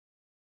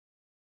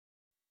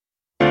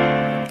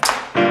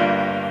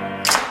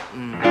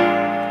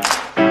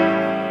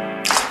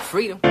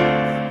freedom.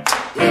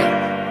 Yeah.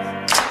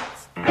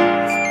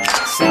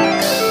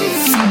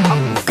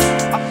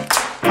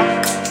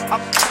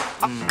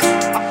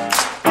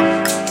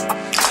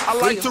 I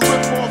like to rip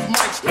off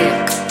mics.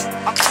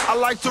 I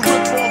like to rip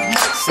off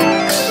mics.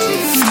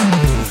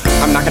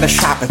 I'm not gonna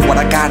shop if what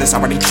I got is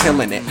already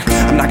killing it.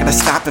 I'm not gonna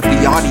stop if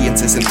the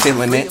audience isn't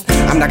feeling it.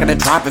 I'm not gonna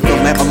drop if the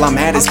level I'm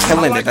at is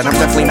killing it. And I'm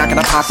definitely not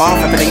gonna pop off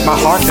if it ain't my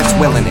heart that's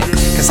willing it.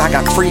 Cause I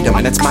got freedom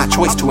and it's my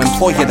choice to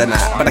employ it or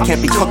not. But I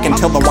can't be cooking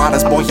till the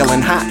water's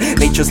boiling hot.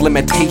 Nature's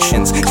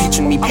limitations,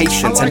 teaching me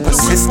patience and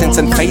persistence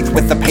and faith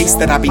with the pace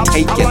that I be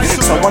taking.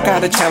 So I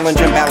gotta challenge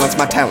and balance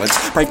my talents.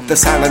 Break the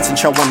silence and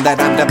show them that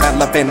I'm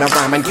developing a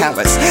rhyming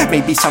callus.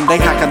 Maybe someday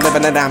I could live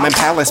in a diamond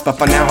palace, but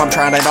for now I'm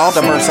trying it all,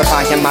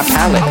 diversifying my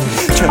palate.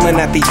 Chilling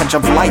at the edge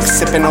of life,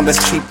 sipping on this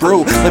cheap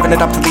brew, living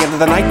it up to the end of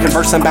the night,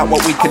 conversing about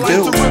what we could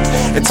do.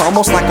 It's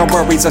almost like our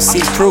worries are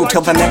see-through,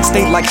 till the next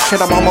day like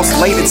shit I'm almost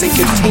late, it's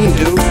 8:15,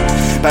 dude.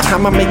 But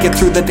I'ma make it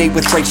through the day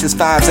with gracious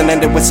vibes and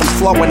end it with some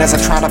flowing as I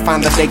try to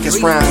find the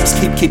dakest rhymes.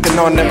 Keeping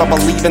on, never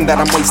believing that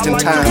I'm wasting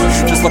time.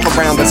 Just look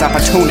around, there's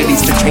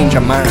opportunities to change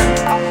your mind.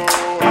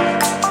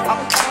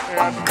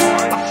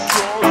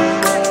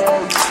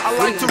 I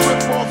like to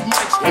rip off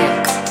mics.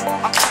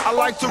 I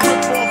like to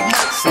rip off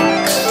mics.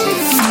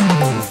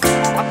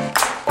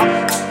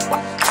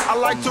 I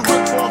like to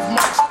rip off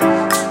mics.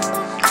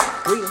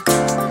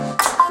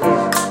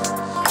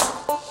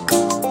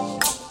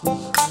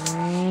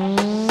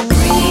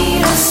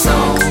 Read a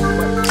song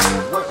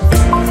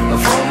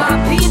for my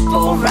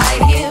people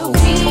right here.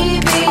 We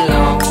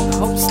belong.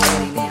 Hold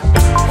steady now.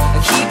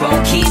 Keep on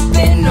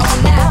keeping on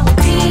now.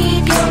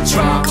 Beat your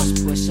drum.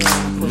 Push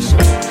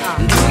on.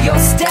 Do your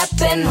step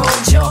and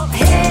hold your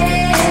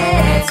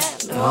head.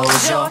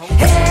 Hold your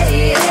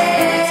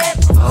head.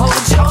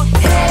 Hold your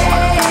head.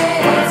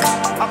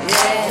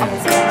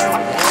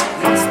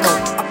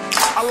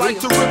 I like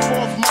to rip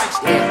off mics.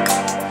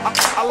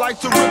 I like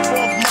to rip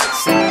off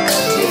mics.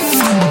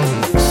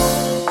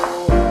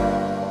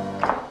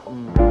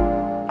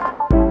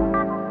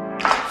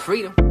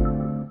 Freedom.